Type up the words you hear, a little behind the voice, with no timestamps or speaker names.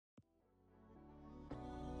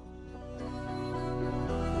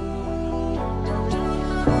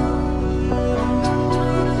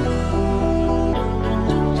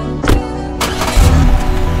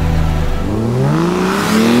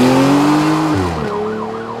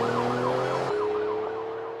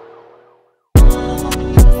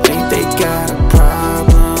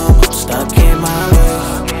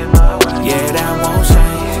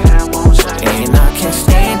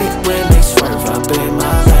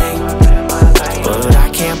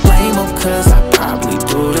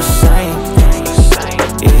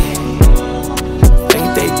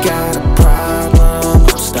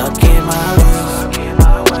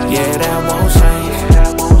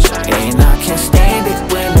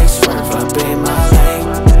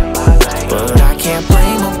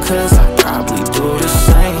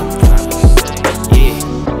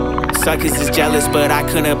jealous, but I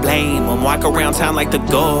couldn't blame them. Walk around town like the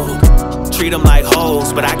gold, treat them like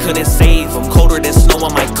hoes, but I couldn't save them. Colder than snow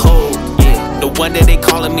on my coat, yeah. The one that they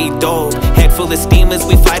calling me dope. Head full of steam as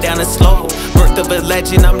we fly down the slope. Birth of a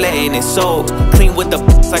legend, I'm letting it soak. Clean with the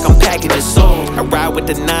like I'm packing it soul. I ride with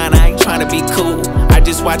the 9, I ain't trying to be cool. I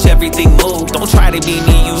just watch everything move. Don't try to be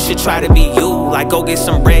me, you should try to be you. Like go get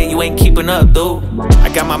some bread, you ain't keeping up, dude. I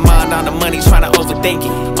got my mind on the money, trying to overthink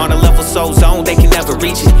it. On a level so zone, they can never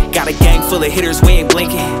reach it. Got a gang full of hitters, we ain't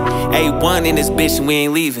blinking. A1 in this bitch and we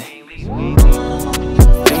ain't leaving.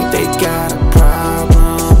 Think they got a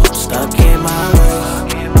problem, I'm stuck in my way.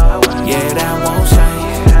 Yeah, that won't change.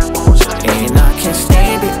 And I can't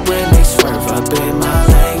stand it when they swerve up in my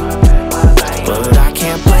lane. But I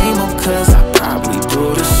can't blame them, cause I probably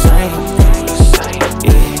do the same.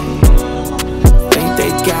 Yeah. Think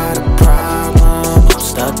they got a problem, I'm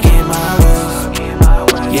stuck in my way.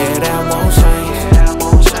 Yeah, that won't change.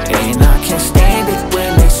 And I can't stand it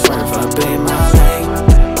when they swerve up in my lane.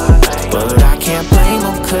 But I can't blame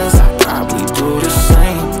them, cause I probably do the same.